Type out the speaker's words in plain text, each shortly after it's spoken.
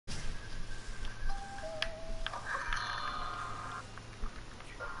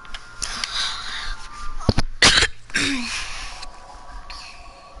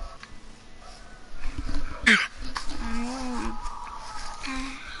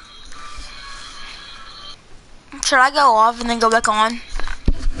Should I go off and then go back on? Yeah,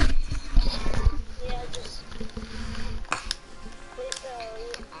 just wait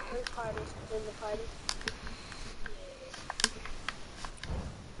the party in the party.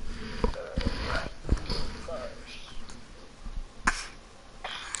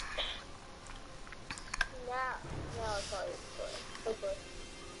 Now it's all yours.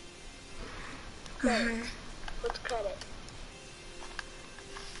 Credit. What's credit?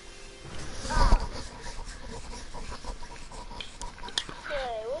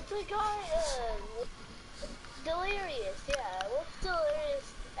 Okay, what's the guy? Delirious, yeah. What's Delirious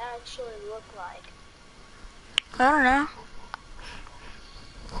actually look like? I don't know.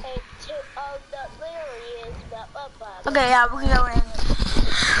 Hey, Delirious, Okay, yeah, we can go in.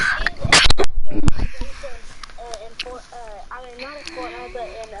 I mean, not in Fortnite, but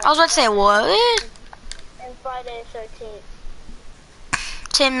in... I was about to say, what? In Friday the 13th.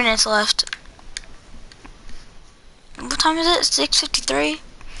 10 minutes left. What time is it? 6:53? Wait,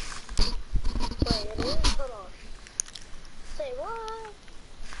 it is? Hold on. Say what?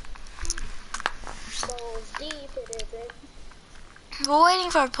 Balls deep, it isn't. We're waiting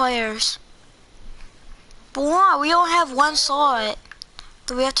for our players. But why? We only have one slot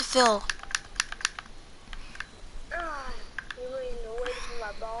that we have to fill. You mean waiting for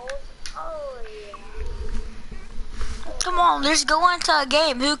my balls? Oh, yeah. Come on, just go into a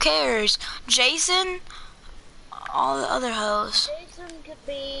game. Who cares? Jason? All the other hoes. Jason could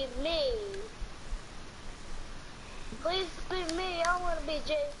be me. Please be me. I want to be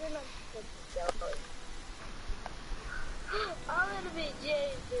Jason. I want to be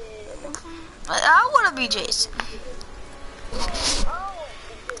Jason. I want to be Jason. Oh,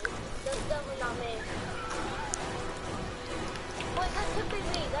 that's definitely not me. Wait, that could be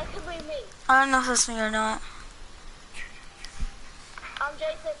me. That could be me. I don't know if that's me or not. I'm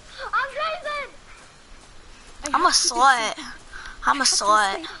Jason. I'm Jason! I'm a slut. I'm a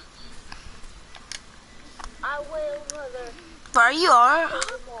slut. I will, mother. But you are.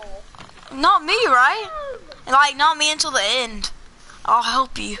 Not me, right? Like, not me until the end. I'll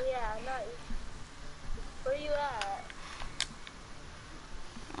help you. Yeah, not you. Where you at?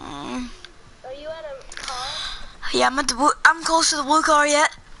 Are you at a car? Yeah, I'm at the blue, I'm close to the blue car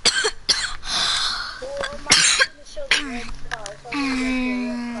yet. Well, my gonna show the red car, so I'm gonna go to the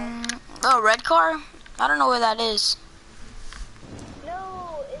red car. Oh, red car? I don't know where that is.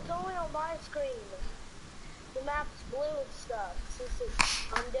 No, it's only on my screen. The map's blue and stuff.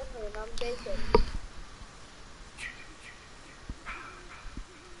 I'm different. I'm Jason.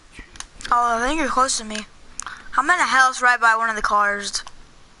 Oh, I think you're close to me. I'm in a house right by one of the cars.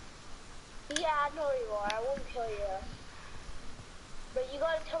 Yeah, I know where you are. I won't kill you. But you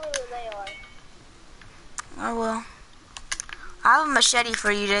gotta tell me where they are. I will. I have a machete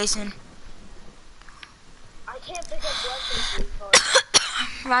for you, Jason. I can't pick up weapons in these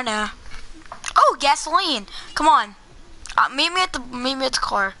cars. Right now. Oh, gasoline! Come on. Meet me at the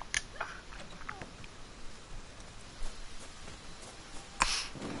car.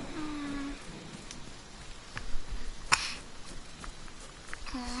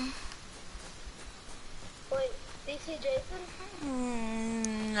 Wait, do you see Jason?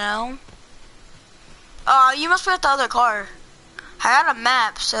 No. You must be at the other car. I got a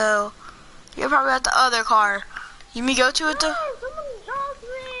map, so you're probably at the other car. You may go to it though? No, someone dropped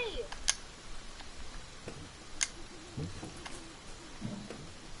me!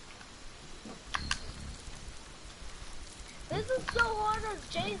 This is so hard as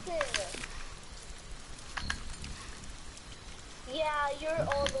Jason. Yeah, you're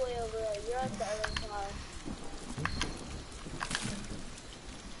all the way over there. You're at the other car.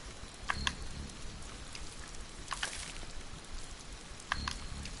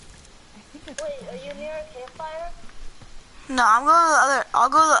 Wait, are you near a campfire? No, I'm going to the other. I'll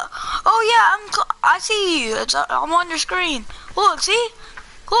go to the. Oh yeah, I see you. I'm on your screen. Look, see?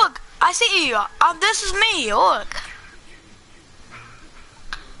 Look, I see you. This is me. Look.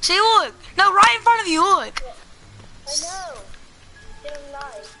 See, look. No, right in front of you. Look. Yeah, I know. Get them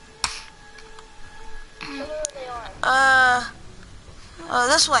nice. Tell me where they are.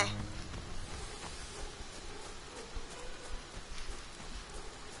 This way.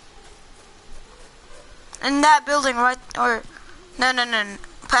 In that building, right? Or no.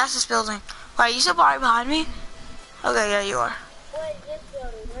 Past this building. Wait, you still right behind me? Okay, yeah, you are. Wait, this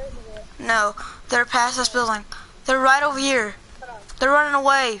building, where is it? No, they're past this building. They're right over here. Hold on. They're running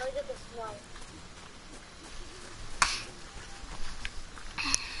away. Let me get this one.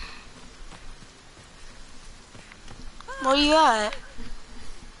 Where you at?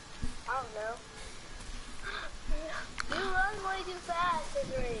 I don't know. You run way too fast,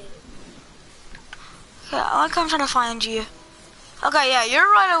 Henry. Yeah, like I'm trying to find you. Okay, yeah,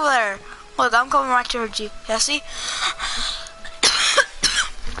 you're right over there. Look, I'm coming right towards you. Yeah, see?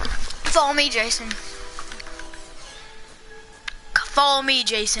 Follow me, Jason. Follow me,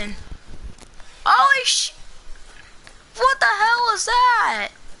 Jason. Holy sh... What the hell was that?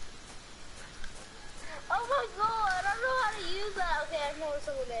 Oh my god, I don't know how to use that. Okay, I know where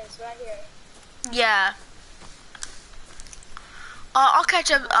someone is, right here. Yeah. I'll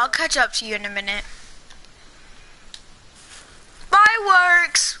catch up to you in a minute.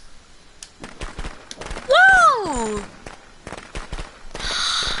 Fireworks! Whoa!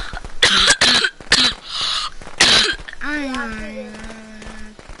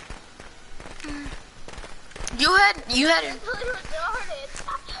 You had It's really retarded.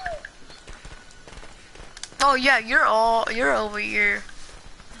 Oh yeah, you're over here.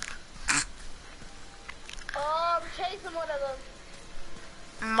 Oh, I'm chasing one of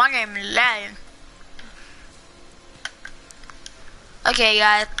them. My name is Lion. Okay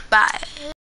guys, bye.